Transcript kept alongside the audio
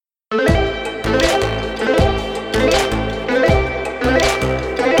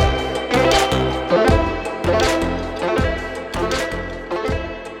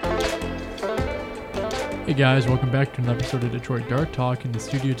guys, welcome back to an episode of Detroit Dart Talk. In the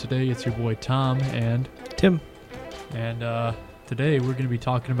studio today, it's your boy Tom and Tim. And today we're going to be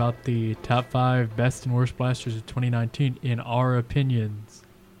talking about the top 5 best and worst blasters of 2019 in our opinions.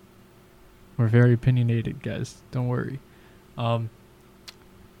 We're very opinionated, guys. Don't worry.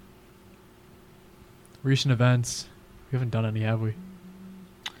 Recent events. We haven't done any, have we?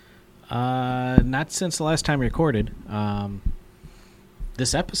 Not since the last time we recorded.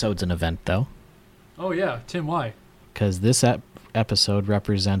 This episode's an event, though. Oh, yeah. Tim, why? Because this episode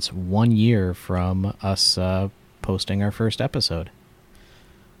represents 1 year from us posting our first episode.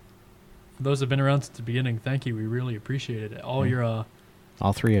 For those that have been around since the beginning, thank you. We really appreciate it. All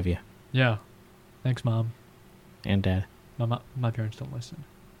three of you. Yeah. Thanks, Mom. And Dad. My parents don't listen.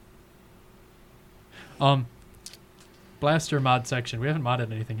 Blaster mod section. We haven't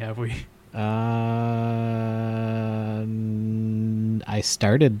modded anything, have we? I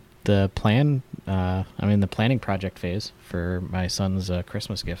started the planning project phase for my son's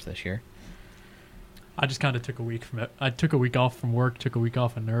Christmas gift this year. I just kind of took a week from it. I took a week off from work, took a week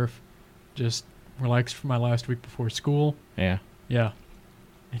off of Nerf, just relaxed for my last week before school. Yeah. Yeah.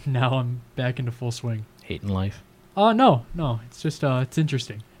 And now I'm back into full swing. Hating life. No. It's just, it's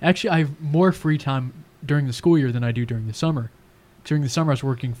interesting. Actually, I have more free time during the school year than I do during the summer. During the summer, I was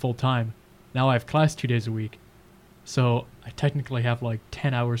working full time. Now I have class 2 days a week. So I technically have like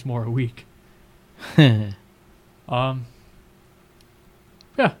 10 hours more a week. Yeah.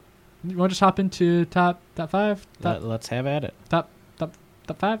 You want to just hop into top 5? Let's have at it. Top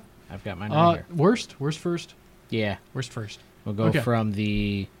 5? I've got mine right here. Worst first? Yeah. Worst first. We'll go from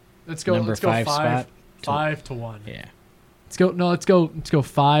the number 5 spot. 5 to 1. Yeah. Let's go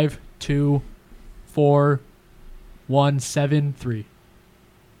 5, 2, 4, 1, 7, 3.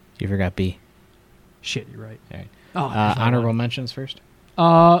 You forgot B. Shit, you're right. All right. Oh, honorable mentions first?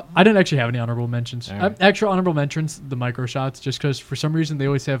 I didn't actually have any honorable mentions. Right. Actual honorable mentions, the micro shots, just because for some reason they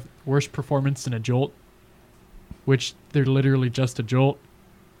always have worse performance than a jolt, which they're literally just a jolt.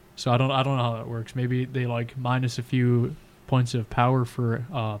 So I don't know how that works. Maybe they like minus a few points of power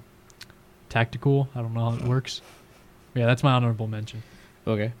for tactical. I don't know how it works. Yeah, that's my honorable mention.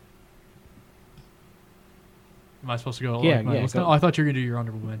 Okay. Am I supposed to go? Yeah. Go. Oh, I thought you were gonna do your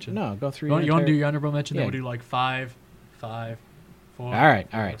honorable mention. No, go through. You want to do your honorable mention? Yeah. Then we'll do like 5, 4. All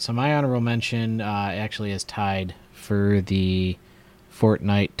right. So my honorable mention actually is tied for the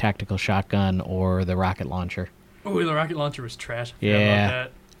Fortnite tactical shotgun or the rocket launcher. Oh, the rocket launcher was trash. I forgot Yeah. about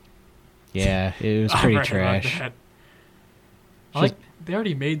that. Yeah, it was pretty trash. They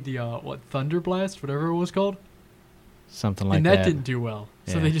already made the Thunder Blast, whatever it was called, Something like and that. that didn't do well.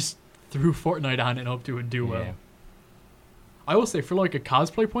 So Yeah. they just threw Fortnite on it and hoped it would do well. Yeah. I will say, for like a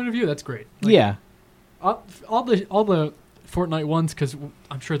cosplay point of view, that's great. Like, Yeah. all the Fortnite ones, because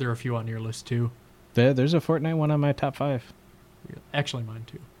I'm sure there are a few on your list too. There's a Fortnite one on my top 5. Actually, mine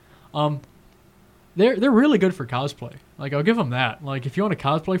too. They're really good for cosplay. Like, I'll give them that. Like, if you want to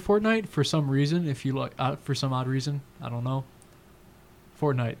cosplay Fortnite for some reason, if you like for some odd reason, I don't know.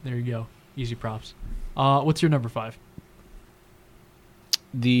 Fortnite, there you go. Easy props. What's your number 5?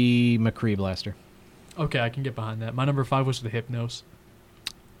 The McCree blaster. Okay, I can get behind that. My number 5 was the Hypnos.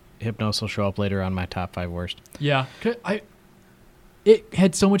 Hypnos will show up later on my top 5 worst. Yeah, it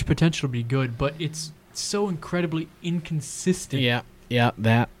had so much potential to be good, but it's so incredibly inconsistent. Yeah,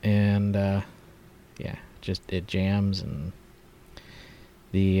 that and just it jams, and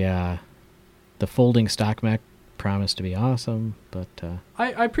the folding stock mech promised to be awesome, but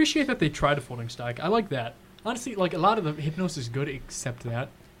I appreciate that they tried a folding stock. I like that. Honestly, like, a lot of the Hypnos is good except that.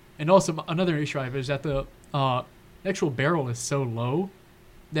 And also, another issue I have is that the actual barrel is so low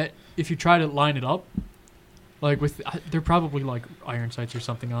that if you try to line it up, like they're probably like iron sights or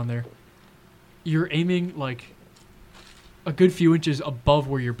something on there, you're aiming like a good few inches above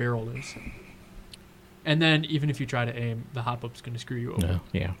where your barrel is. And then even if you try to aim, the hop-up's going to screw you over. no,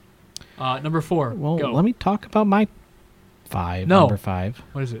 yeah. Number 4, Well, go. let me talk about my 5. No. Number 5.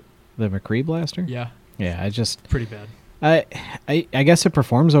 What is it? The McCree blaster? Yeah, Yeah, pretty bad. I guess it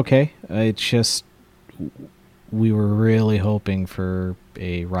performs okay. It's just we were really hoping for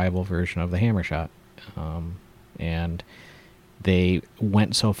a rival version of the hammer shot. And they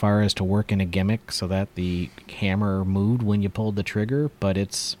went so far as to work in a gimmick so that the hammer moved when you pulled the trigger, but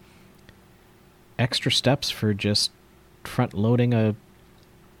it's extra steps for just front loading a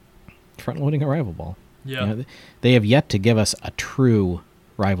rival ball. Yeah. You know, they have yet to give us a true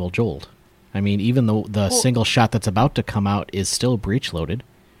rival jolt. I mean, even though the single shot that's about to come out is still breech loaded.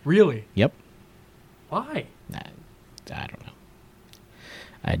 Really? Yep. Why? I don't know.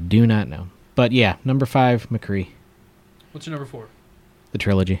 I do not know. But yeah, number 5, McCree. What's your number 4? The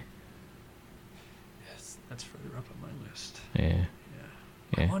trilogy. Yes, Yeah.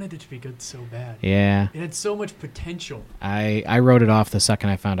 I Yeah. wanted it to be good so bad. Yeah. It had so much potential. I wrote it off the second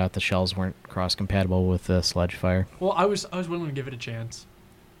I found out the shells weren't cross compatible with the Sledgefire. Well, I was willing to give it a chance,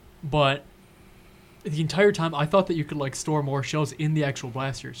 but the entire time I thought that you could like store more shells in the actual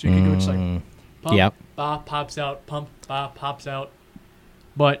blaster, so you could go just like pump, Yep. pops out, pump, pops out.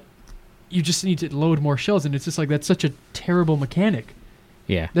 But you just need to load more shells, and it's just like that's such a terrible mechanic.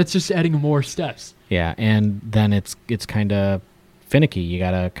 Yeah. That's just adding more steps. Yeah, and then it's kind of finicky. You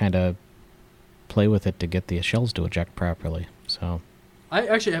gotta kind of play with it to get the shells to eject properly. So I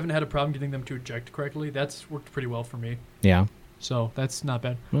actually haven't had a problem getting them to eject correctly. That's worked pretty well for me, yeah, so that's not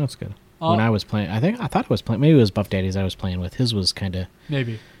bad. well, that's good. When I was playing, I thought I was playing. Maybe it was Buff Daddy's I was playing with. His was kind of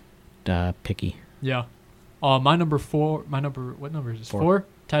Maybe. picky. Yeah. My number 4. What number is this? 4.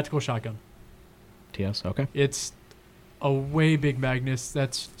 Tactical shotgun. TS. Okay. It's a way big Magnus.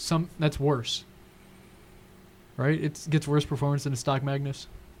 That's worse. Right? It gets worse performance than a stock Magnus.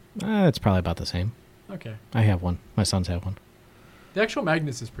 It's probably about the same. Okay. I have one. My sons have one. The actual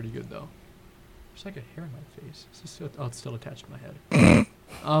Magnus is pretty good though. There's like a hair in my face. It's still attached to my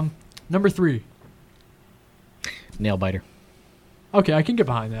head. Number 3. Nail biter. Okay, I can get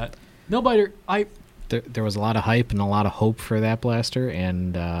behind that. Nailbiter, There was a lot of hype and a lot of hope for that blaster,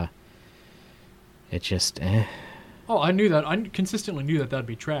 and it just. Oh, I knew that. I consistently knew that that'd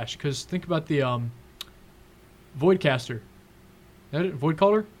be trash. Because think about the Voidcaster. That it?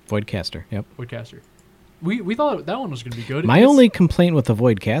 Voidcaller? Voidcaster. Yep. Voidcaster. We thought that one was going to be good. My only complaint with the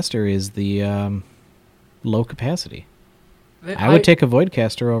Voidcaster is the low capacity. I would take a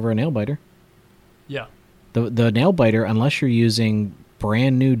Voidcaster over a nail biter. Yeah. The nail biter, unless you're using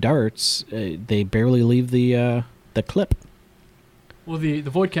brand new darts, they barely leave the clip. Well, the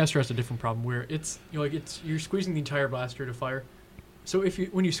Voidcaster has a different problem where you're squeezing the entire blaster to fire. So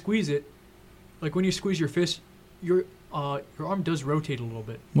when you squeeze it, like when you squeeze your fist, your arm does rotate a little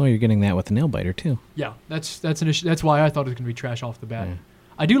bit. Well, you're getting that with the nail biter too. Yeah, that's an issue. That's why I thought it was going to be trash off the bat. Yeah.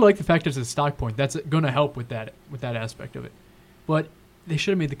 I do like the fact it's a stock point. That's going to help with that aspect of it. But they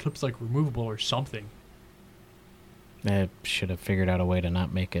should have made the clips like removable or something. They should have figured out a way to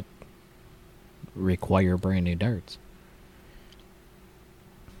not make it require brand new darts.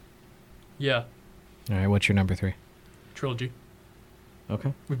 Yeah. All right, what's your number 3? Trilogy.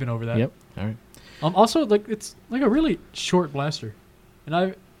 Okay. We've been over that. Yep. All right. Also, like it's like a really short blaster,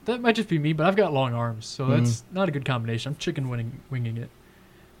 and that might just be me, but I've got long arms, so that's not a good combination. I'm chicken winging it.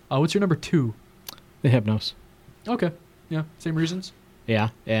 What's your number 2? The Hypnos. Okay. Yeah. Same reasons. Yeah,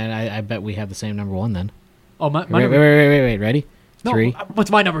 and I bet we have the same number 1 then. Oh, my Wait, number. wait. Ready? No, 3. What's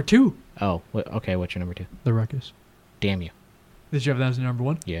my number 2? Oh, okay. What's your number 2? The Ruckus. Damn you. Did you have that as your number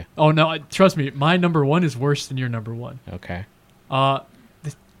 1? Yeah. Oh no, trust me, my number 1 is worse than your number 1. Okay.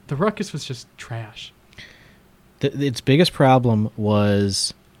 The Ruckus was just trash. Its biggest problem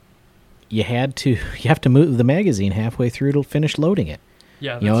was you have to move the magazine halfway through to finish loading it.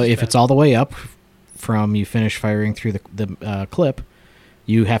 Yeah. If it's all the way up from you finish firing through the clip,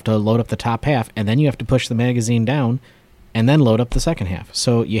 you have to load up the top half, and then you have to push the magazine down, and then load up the second half.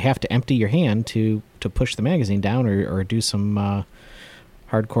 So you have to empty your hand to push the magazine down, or do some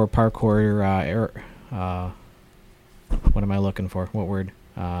hardcore parkour. What am I looking for? What word?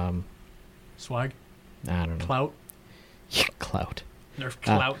 Swag. I don't know. Clout. Clout. Nerf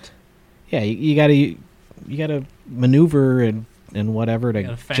clout. Yeah, you gotta maneuver and whatever to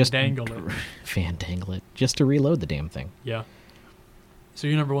just fandangle it just to reload the damn thing. Yeah. So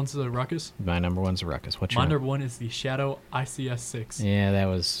your number 1's the Ruckus? My number 1's the Ruckus. What's your My number 1 is the Shadow ICS-6. Yeah, that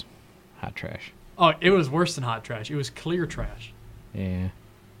was hot trash. Oh, it was worse than hot trash. It was clear trash. Yeah.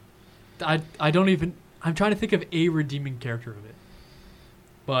 I don't even. I'm trying to think of a redeeming character of it,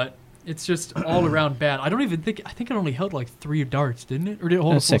 but it's just all around bad. I don't even think. I think it only held like 3 darts, didn't it? Or did it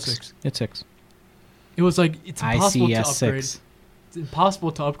hold a full 6? It's 6. It was like it's impossible to ICS upgrade. 6. It's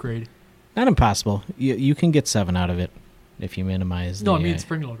impossible to upgrade. Not impossible. You can get 7 out of it if you minimize. No, I mean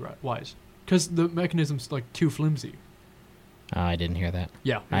spring load wise, because the mechanism's like too flimsy. I didn't hear that.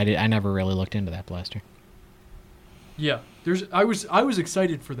 Yeah. I never really looked into that blaster. Yeah. I was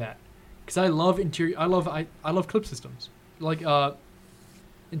excited for that because I love interior. I love clip systems like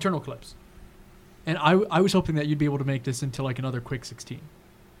internal clips, and I was hoping that you'd be able to make this into like another Quick 16,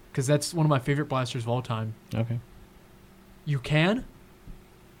 because that's one of my favorite blasters of all time. Okay. You can,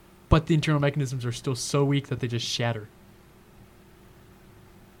 but the internal mechanisms are still so weak that they just shatter.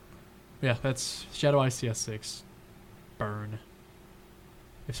 Yeah, that's Shadow ICS-6. Burn.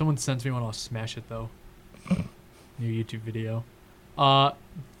 If someone sends me one, I'll smash it, though. New YouTube video.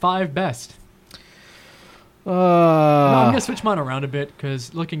 5 best. No, I'm going to switch mine around a bit,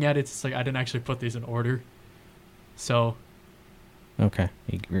 because looking at it, it's like I didn't actually put these in order. So, Okay.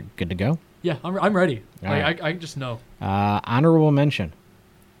 You're good to go? Yeah, I'm ready. All Like right. I just know. Honorable mention.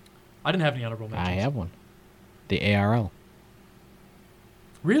 I didn't have any honorable mentions. I have one. The ARL.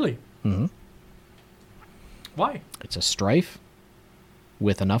 Really? Mm-hmm. Why? It's a Strife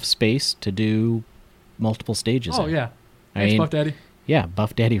with enough space to do multiple stages. Oh in. yeah. I Thanks, mean, Buff Daddy. yeah,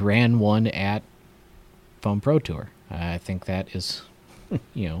 Buff Daddy ran one at Foam Pro Tour. I think that is,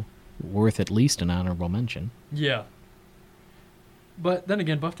 worth at least an honorable mention. Yeah. But then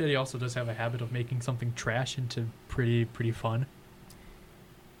again, Buff Daddy also does have a habit of making something trash into pretty fun.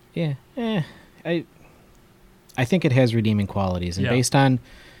 Yeah, I think it has redeeming qualities, and Yeah. based on,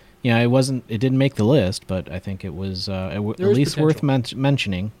 it didn't make the list, but I think it was at There is least worth potential.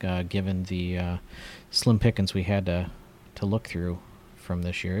 mentioning, given the slim pickings we had to look through from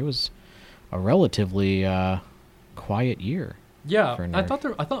this year. It was a relatively quiet year. Yeah, For I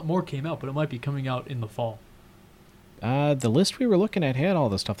Nerf. thought more came out, but it might be coming out in the fall. The list we were looking at had all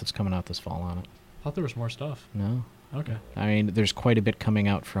the stuff that's coming out this fall on it. I thought there was more stuff. No, Okay. I mean there's quite a bit coming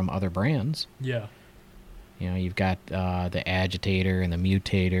out from other brands. Yeah. You've got the Agitator and the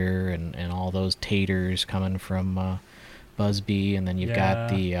Mutator and all those taters coming from Buzzbee, and then you've got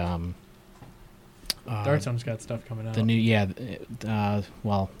the Dart Zone's got stuff coming out. the new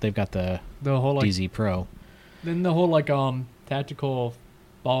well, they've got the the whole like DZ Pro. then the whole like tactical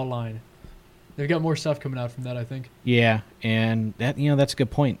ball line. They've got more stuff coming out from that, I think. Yeah, and that's a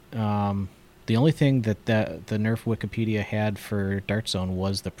good point. The only thing that the Nerf Wikipedia had for Dart Zone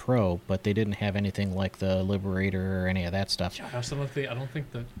was the Pro, but they didn't have anything like the Liberator or any of that stuff. Yeah, I don't think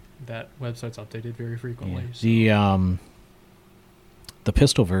that website's updated very frequently. Yeah. So. The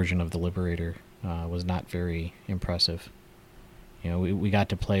pistol version of the Liberator was not very impressive. We got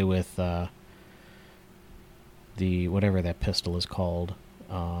to play with the whatever that pistol is called,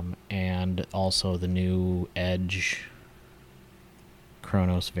 and also the new Edge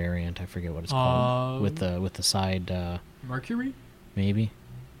Chronos variant. I forget what it's called with the side Mercury? maybe.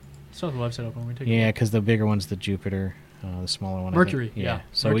 Still have the website open. We take Yeah, because the bigger one's the Jupiter, the smaller one. I think. Mercury. Yeah.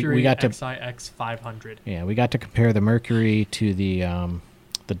 So Mercury we got to XIX 500. Yeah, we got to compare the Mercury to the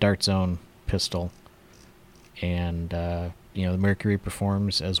Dart Zone pistol, and the Mercury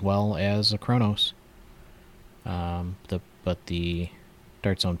performs as well as a Chronos. But the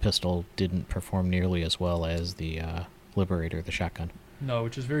Dart Zone pistol didn't perform nearly as well as the Liberator, the shotgun. No,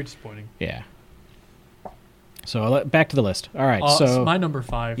 which is very disappointing. Yeah. So back to the list. All right. So my number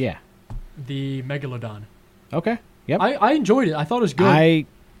 5. Yeah. The Megalodon. Okay. Yep. I enjoyed it. I thought it was good. I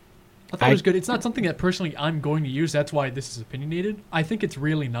thought it was good. It's not something that personally I'm going to use. That's why this is opinionated. I think it's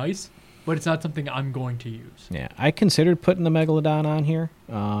really nice, but it's not something I'm going to use. Yeah, I considered putting the Megalodon on here,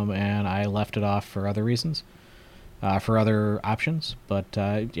 and I left it off for other reasons, for other options. But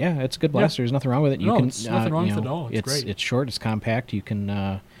yeah, it's a good blaster. There's nothing wrong with it. It's nothing wrong with it at all. It's great. It's short. It's compact. You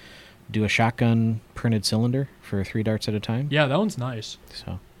can do a shotgun printed cylinder for 3 darts at a time. Yeah, that one's nice.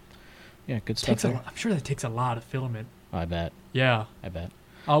 So, yeah, good stuff. I'm sure that takes a lot of filament. I bet. Yeah. I bet.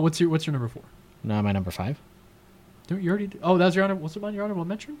 What's your number 4? No, my number 5. Don't you already? Oh, that was your honorable. What's it on your honorable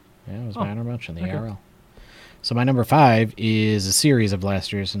mention? Yeah, it was my honorable mention, the okay. ARL. So my number 5 is a series of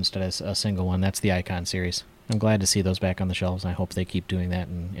blasters instead of a single one. That's the Icon series. I'm glad to see those back on the shelves, and I hope they keep doing that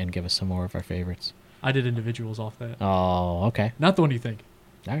and give us some more of our favorites. I did individuals off that. Oh, okay. Not the one you think.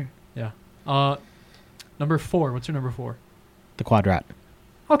 All right. Yeah. Number 4. What's your number 4? The Quadrat.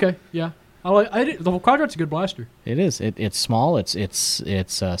 Okay. Yeah. The Quadrat's a good blaster. It is. It's small. It's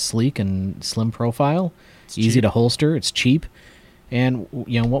sleek and slim profile. It's easy cheap. to holster. It's cheap, and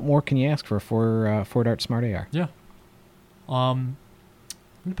what more can you ask for a 4-dart Smart AR? Yeah. I'm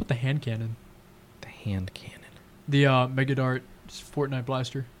gonna put the hand cannon. The hand cannon. The Megadart Fortnite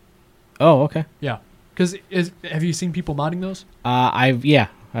blaster. Oh, okay. Yeah. Because have you seen people modding those? I've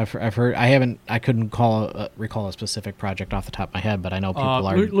heard. I couldn't recall a specific project off the top of my head, but I know people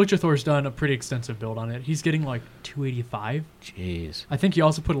are. Luchathor's done a pretty extensive build on it. He's getting like 285. Jeez. I think he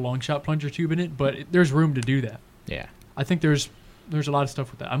also put a long shot plunger tube in it, but there's room to do that. Yeah. I think there's a lot of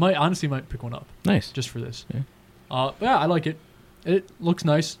stuff with that. I might pick one up Nice. just for this. Yeah. But yeah, I like it. It looks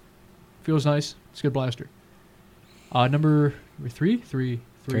nice, feels nice. It's a good blaster. Number 3. Three.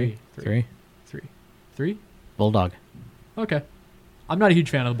 Bulldog. Okay. I'm not a huge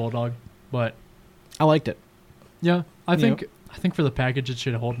fan of the Bulldog, but I liked it. yeah, I You think for the package it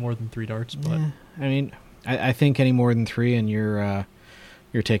should hold more than 3 darts. But Yeah. I mean, I think any more than 3, and you're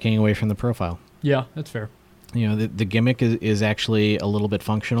taking away from the profile. yeah, that's fair. The gimmick is actually a little bit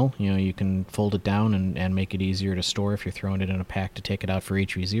functional. You can fold it down and make it easier to store if you're throwing it in a pack to take it out for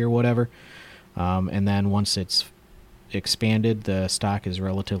HVZ or whatever. And then once it's expanded, the stock is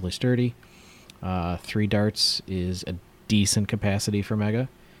relatively sturdy. 3 darts is a decent capacity for Mega,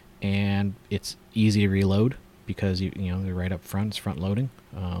 and it's easy to reload because they're right up front. It's front loading.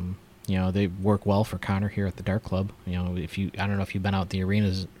 They work well for Connor here at the Dart Club. I don't know if you've been out the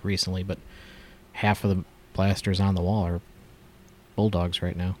arenas recently, but half of the blasters on the wall are Bulldogs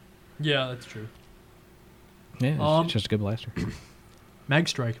right now. Yeah, that's true. Yeah, it's just a good blaster. Mag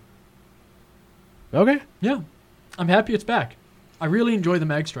Strike. Okay. Yeah, I'm happy it's back. I really enjoy the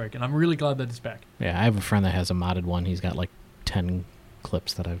Mag Strike, and I'm really glad that it's back. Yeah, I have a friend that has a modded one. He's got like 10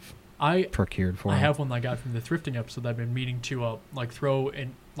 clips that I've procured for him. I have one that I got from the thrifting episode that I've been meaning to throw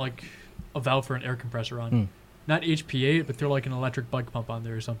in like a valve for an air compressor on. Not HPA, but throw like an electric bike pump on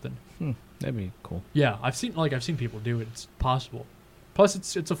there or something. That'd be cool. Yeah, I've seen people do it. It's possible.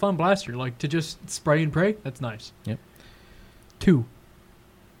 Plus, it's a fun blaster. Like to just spray and pray. That's nice. Yep. 2.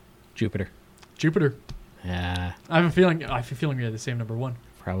 Jupiter. I have a feeling we had the same number 1.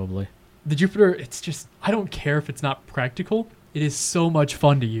 Probably. The Jupiter, it's just, I don't care if it's not practical. It is so much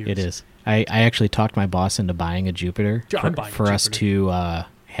fun to use. It is. I actually talked my boss into buying a Jupiter for us to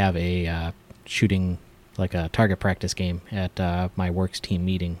have a shooting, like a target practice game at my works team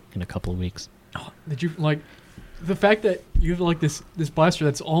meeting in a couple of weeks. Oh, the fact that you have like this blaster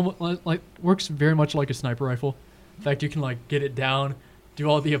that's almost like works very much like a sniper rifle. In fact, you can like get it down, do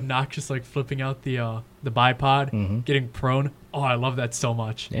all the obnoxious like flipping out the bipod, getting prone. Oh, I love that so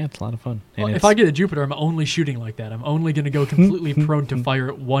much. Yeah, it's a lot of fun. And if I get a Jupiter, I'm only shooting like that. I'm only going to go completely prone to fire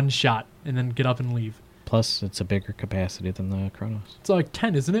at one shot and then get up and leave. Plus, it's a bigger capacity than the Chronos. It's like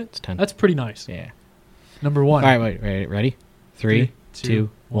 10, isn't it? It's 10. That's pretty nice. Yeah. Number 1. All right, wait, ready? 3, 2,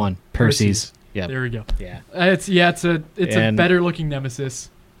 1. Percy's. Yeah. There we go. Yeah. It's a better looking Nemesis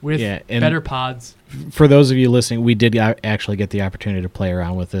with better pods. For those of you listening, we did actually get the opportunity to play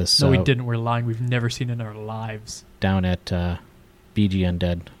around with this. No, we didn't. We're lying. We've never seen it in our lives. Down at BG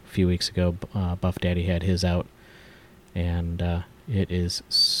Undead a few weeks ago, Buff Daddy had his out, and it is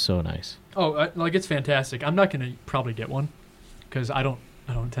so nice. Oh, it's fantastic. I'm not going to probably get one because I don't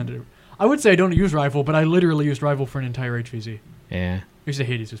tend to. I would say I don't use rifle, but I literally used rifle for an entire HVZ. Yeah. Used the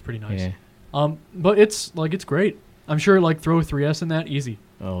Hades was pretty nice. Yeah. But it's great. I'm sure throw a 3S in that easy.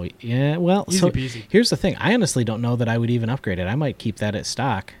 Oh yeah, well, easy peasy. Here's the thing. I honestly don't know that I would even upgrade it. I might keep that at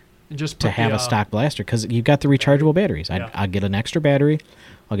stock and just to have a stock blaster because you've got the rechargeable batteries. Yeah. I'll get an extra battery.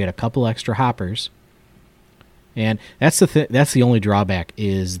 I'll get a couple extra hoppers, and that's the only drawback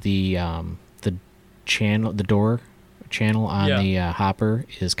is the channel, the door channel on the hopper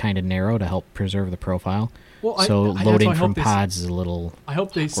is kind of narrow to help preserve the profile. Well, so loading from pods is a little. I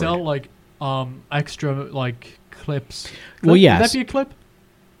hope they sell extra clips. Well, yes. Would that be a clip?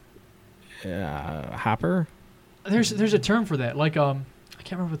 Hopper. There's a term for that. I can't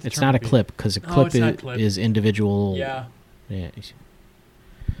remember what the term. It's not a clip because a clip is individual. Yeah. Yeah.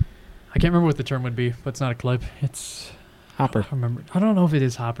 I can't remember what the term would be, but it's not a clip. It's hopper. I don't know if it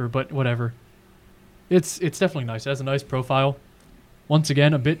is hopper, but whatever. It's definitely nice. It has a nice profile. Once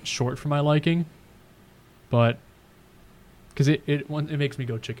again, a bit short for my liking, but because it makes me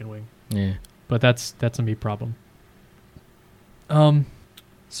go chicken wing. Yeah. But that's a me problem.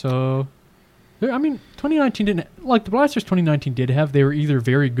 So, 2019 didn't the blasters 2019 did have. They were either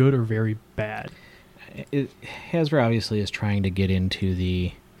very good or very bad. Hasbro obviously is trying to get into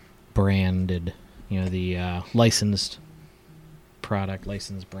the branded, the licensed product,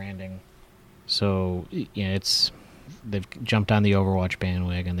 licensed branding. So they've jumped on the Overwatch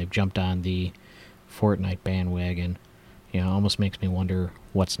bandwagon. They've jumped on the Fortnite bandwagon. Almost makes me wonder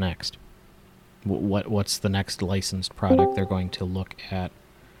what's next. What's the next licensed product they're going to look at?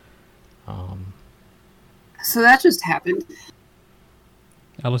 So that just happened.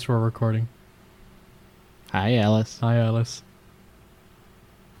 Alice, we're recording. Hi, Alice. Hi, Alice.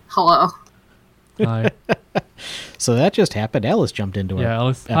 Hello. Hi. So that just happened. Alice jumped into our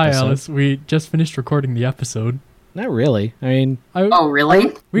Alice. episode. Hi, Alice. We just finished recording the episode. Not really. I mean... Oh,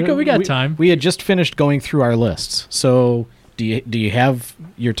 really? We got time. We had just finished going through our lists. So do you have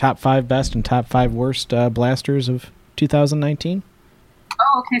your top 5 best and top 5 worst blasters of 2019?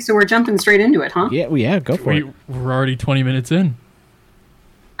 Oh, okay. So we're jumping straight into it, huh? Yeah, go for it. We're already 20 minutes in.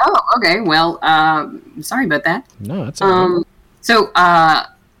 Oh, okay. Well, sorry about that. No, that's okay. So I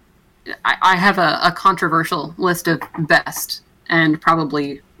have a controversial list of best and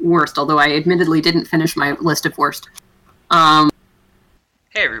probably worst, although I admittedly didn't finish my list of worst.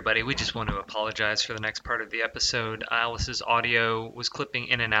 Hey everybody, we just want to apologize for the next part of the episode. Alice's audio was clipping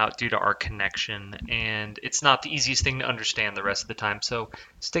in and out due to our connection, and it's not the easiest thing to understand the rest of the time, so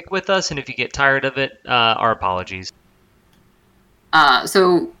stick with us, and if you get tired of it, our apologies.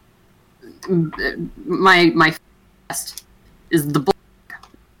 So my best is the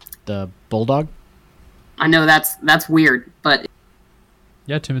The Bulldog? I know that's weird, but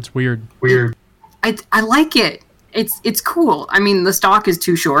Yeah, Tim, it's weird. I like it. It's cool. I mean, the stock is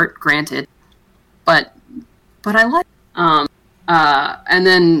too short, granted, but I like. And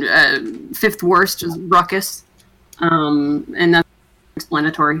then fifth worst is Ruckus, and that's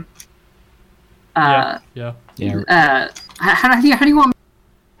explanatory. Yeah. How do you want?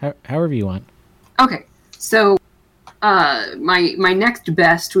 However you want. Okay, so my next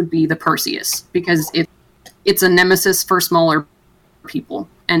best would be the Perseus, because it's a nemesis for smaller people,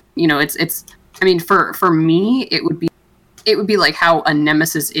 and it's I mean for me it would be like how a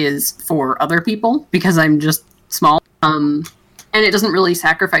nemesis is for other people, because I'm just small, and it doesn't really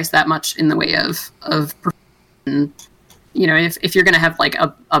sacrifice that much in the way of if you're gonna have like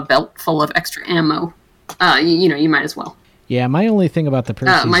a belt full of extra ammo, you might as well. Yeah, my only thing about the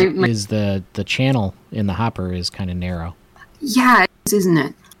Perseus is the channel in the hopper is kind of narrow. Yeah, it is, isn't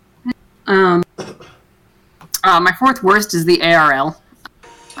it? My fourth worst is the ARL,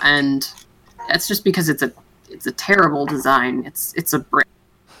 and that's just because it's a terrible design. It's a brick.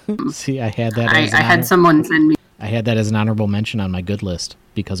 See, I had that. I had someone send me. I had that as an honorable mention on my good list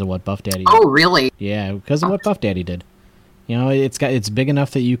because of what Buff Daddy did. Oh, really? Yeah, because of what Buff Daddy did. It's big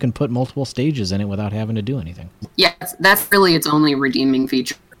enough that you can put multiple stages in it without having to do anything. Yeah, that's really its only redeeming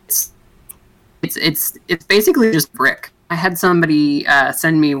feature. It's basically just brick. I had somebody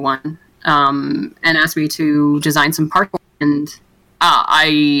send me one and ask me to design some parts, and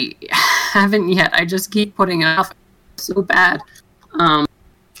I haven't yet. I just keep putting it off. It's so bad.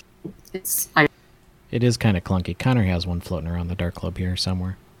 It is kind of clunky. Connor has one floating around the Dark Club here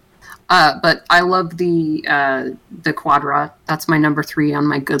somewhere. But I love the Quadra. That's my number 3 on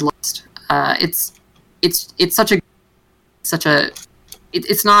my good list. It's such a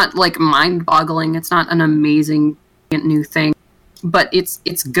it's not like mind-boggling. It's not an amazing new thing, but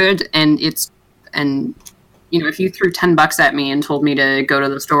it's good, and if you threw $10 at me and told me to go to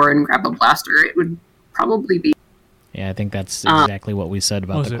the store and grab a blaster, it would probably be. Yeah, I think that's exactly what we said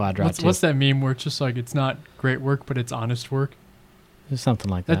about the Quadra too. What's that meme where it's just like it's not great work, but it's honest work?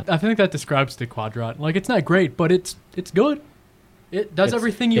 Something like that. I think that describes the Quadrat. Like, it's not great, but it's good. It does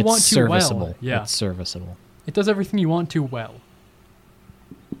everything you want to serviceable. well. Yeah, it's serviceable. It does everything you want to well.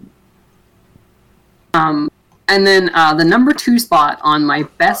 And then the number 2 spot on my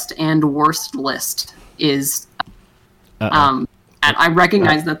best and worst list is, and I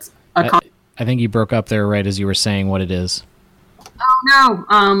recognize that's a. I think you broke up there right as you were saying what it is. Oh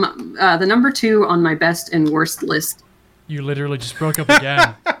no! The number 2 on my best and worst list. You literally just broke up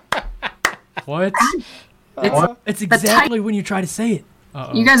again. What? It's exactly when you try to say it.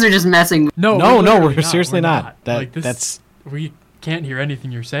 Uh-oh. You guys are just messing. No, we're seriously not. That's we can't hear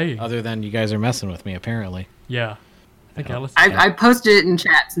anything you're saying. Other than you guys are messing with me, apparently. Yeah. I think I posted it in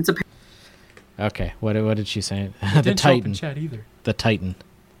chat since. Okay, what did she say? The Titan. Show up in chat either. The Titan.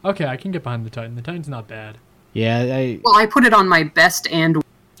 Okay, I can get behind the Titan. The Titan's not bad. Yeah, Well, I put it on my best and.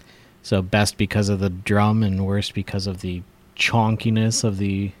 So best because of the drum and worst because of chonkiness of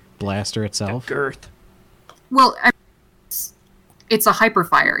the blaster itself. The girth. Well, it's a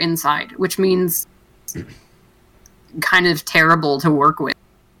hyperfire inside, which means kind of terrible to work with.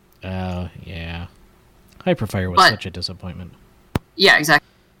 Oh, yeah. Hyperfire was such a disappointment. Yeah, exactly.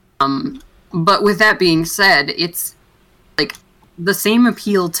 But with that being said, it's like the same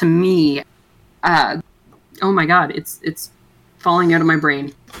appeal to me. Oh my god, it's falling out of my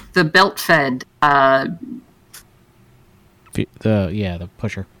brain. The belt fed. The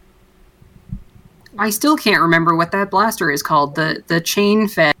pusher. I still can't remember what that blaster is called. The chain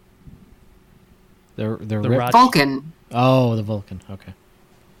fed. The Vulcan. Oh, the Vulcan. Okay.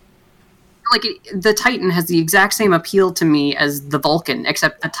 Like the Titan has the exact same appeal to me as the Vulcan,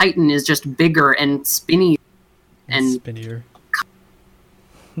 except the Titan is just bigger and spinny. And spinnier.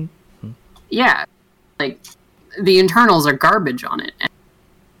 Yeah, like the internals are garbage on it,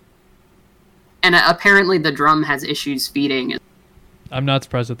 and apparently the drum has issues feeding. I'm not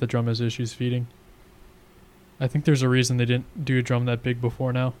surprised that the drum has issues feeding. I think there's a reason they didn't do a drum that big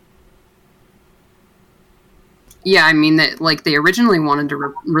before now. Yeah, I mean, that they originally wanted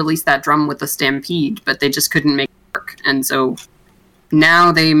to release that drum with the Stampede, but they just couldn't make it work, and so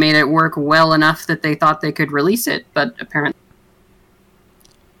now they made it work well enough that they thought they could release it, but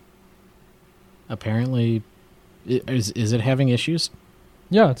apparently, is it having issues?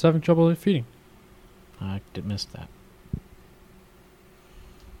 Yeah, it's having trouble feeding. I missed that.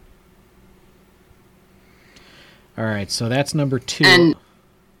 All right, so that's number 2. And,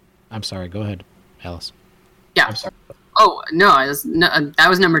 I'm sorry, go ahead, Alice. Yeah. I'm sorry. Oh, no, that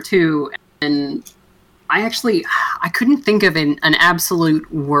was number 2, and I couldn't think of an absolute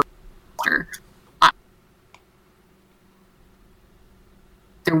worst.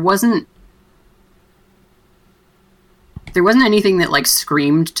 wasn't anything that like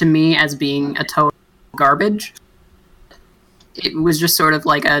screamed to me as being a total garbage. It was just sort of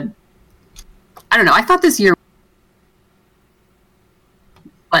like I don't know. I thought this year,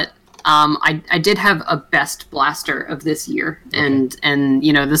 but I did have a best blaster of this year, and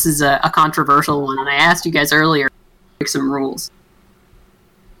you know, this is a controversial one, and I asked you guys earlier to make some rules,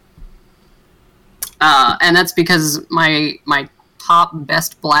 and that's because my top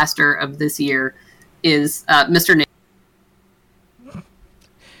best blaster of this year is Mr. Nathan.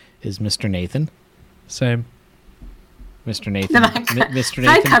 Is Mr. Nathan? Same. Mr. Nathan. Mr. Can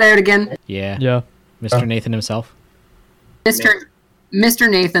I Nathan. cut out again? Yeah. Yeah. Mr. Nathan himself. Mr.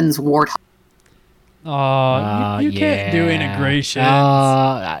 Nathan's Warthog. You can't do integrations.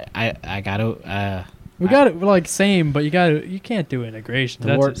 I gotta. We got it like same, but you can't do integrations.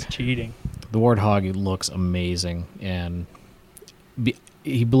 That's Wart- just cheating. The Warthog looks amazing, and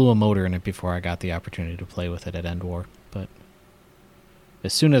he blew a motor in it before I got the opportunity to play with it at End War. But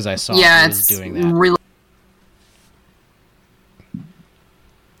as soon as I saw he was doing that, really.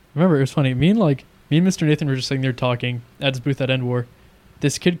 Remember, it was funny. Me and Mr. Nathan were just sitting there talking at his booth at End War.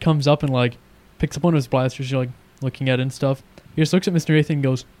 This kid comes up and like picks up one of his blasters, like looking at it and stuff. He just looks at Mr. Nathan and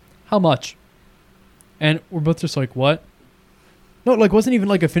goes, "How much?" And we're both just like, "What?" No, like wasn't even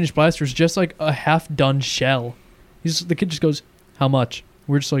like a finished blaster. It was just like a half-done shell. The kid just goes, "How much?"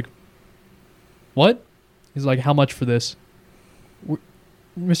 We're just like, "What?" He's like, "How much for this?"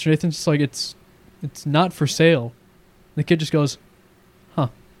 Mr. Nathan's just like, "It's not for sale." The kid just goes, "Huh."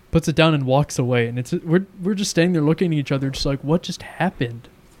 Puts it down and walks away, and we're just standing there looking at each other, just like, what just happened?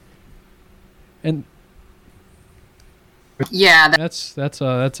 And Yeah, that's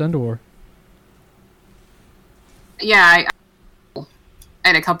End War. yeah. I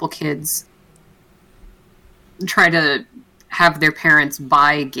had a couple kids try to have their parents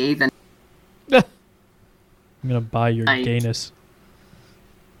buy Gavin. I'm gonna buy your gayness.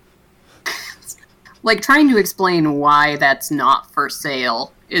 Like trying to explain why that's not for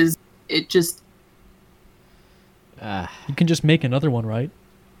sale is it just. You can just make another one, right?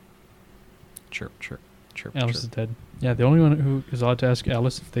 chirp. Alice is dead. Yeah, the only one who is allowed to ask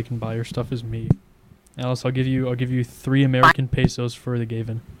Alice if they can buy her stuff is me. Alice, I'll give you 3 American pesos for the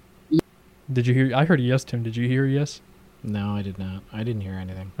Gavin. Did you hear? I heard a yes, Tim. Did you hear a yes? No, I did not. I didn't hear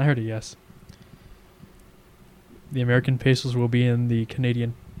anything. I heard a yes. The American pesos will be in the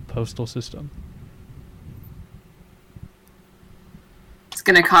Canadian postal system. It's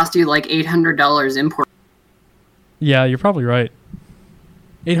gonna cost you like $800 import. Yeah, you're probably right.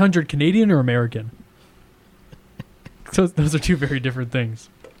 800 Canadian or American? So those are two very different things.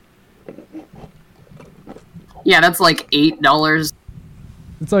 Yeah, that's like $8.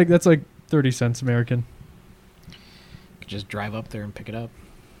 That's like 30 cents American. Could just drive up there and pick it up.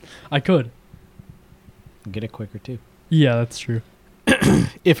 I could. Get it quicker too. Yeah, that's true.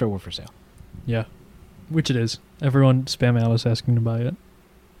 If it were for sale. Yeah, which it is. Everyone spam Alice asking to buy it.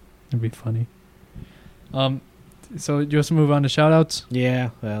 It'd be funny. So do you want to move on to shoutouts?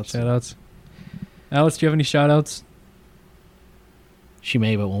 Yeah, that's Shoutouts. Alice, do you have any shoutouts? She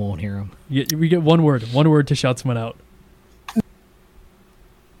may, but we won't hear them. We get one word to shout someone out.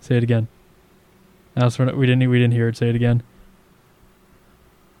 Say it again. Alice, we didn't hear it. Say it again.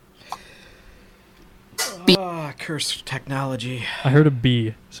 Cursed technology. I heard a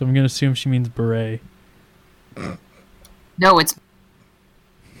B, so I'm gonna assume she means beret. No, it's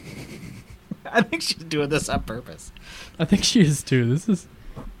I think she's doing this on purpose. I think she is too. Is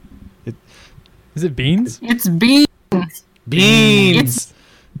it beans? it's beans. Beans.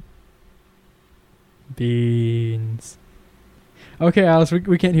 Beans. Okay, Alice,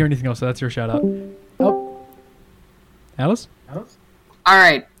 we can't hear anything else, so that's your shout out. Oh. Alice? All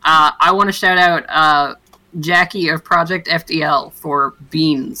right. I want to shout out Jackie of Project FDL for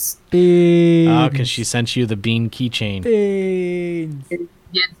beans. Beans. Oh, because she sent you the bean keychain. Beans. She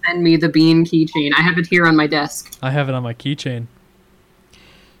did send me the bean keychain. I have it here on my desk. I have it on my keychain.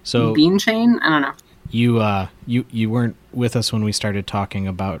 So Bean chain? I don't know. You weren't with us when we started talking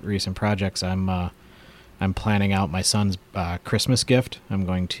about recent projects. I'm planning out my son's Christmas gift. I'm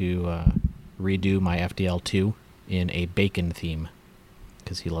going to redo my FDL2 in a bacon theme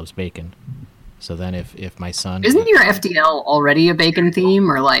because he loves bacon. So then if my son... Isn't your FDL already a bacon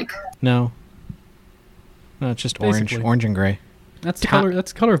theme, or like... No, it's just Basically. orange and gray. That's the color.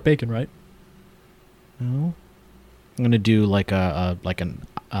 That's the color of bacon, right? No, I'm gonna do like a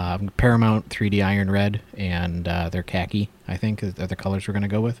Paramount 3D Iron Red and their khaki. I think are the colors we're gonna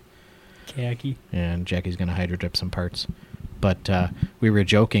go with. Khaki. And Jackie's gonna hydro dip some parts. But we were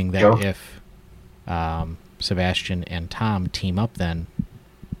joking that if Sebastian and Tom team up, then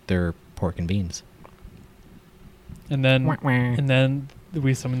They're pork and beans. And then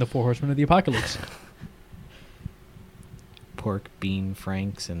we summon the 4 horsemen of the apocalypse. Pork, bean,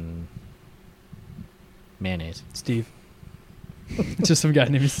 franks, and mayonnaise. Steve. Just some guy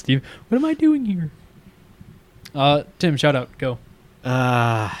named Steve. What am I doing here? Tim, shout out. Go.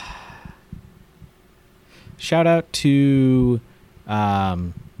 Shout out to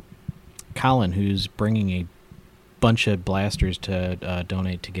Colin, who's bringing a bunch of blasters to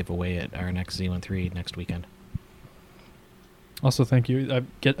donate to give away at our next Z13 next weekend. Also, thank you.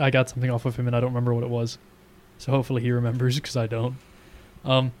 I got something off of him, and I don't remember what it was. So hopefully he remembers, because I don't.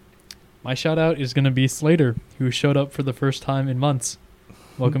 My shout out is going to be Slater, who showed up for the first time in months.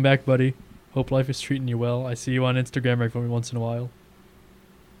 Welcome back, buddy. Hope life is treating you well. I see you on Instagram every once in a while.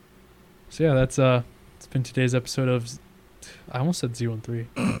 So yeah, that's it's been today's episode of I almost said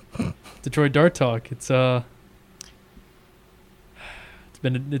Z13. Detroit Dart Talk. It's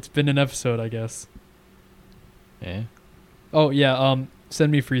been an episode, I guess. Yeah. Oh yeah,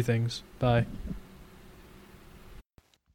 send me free things. Bye.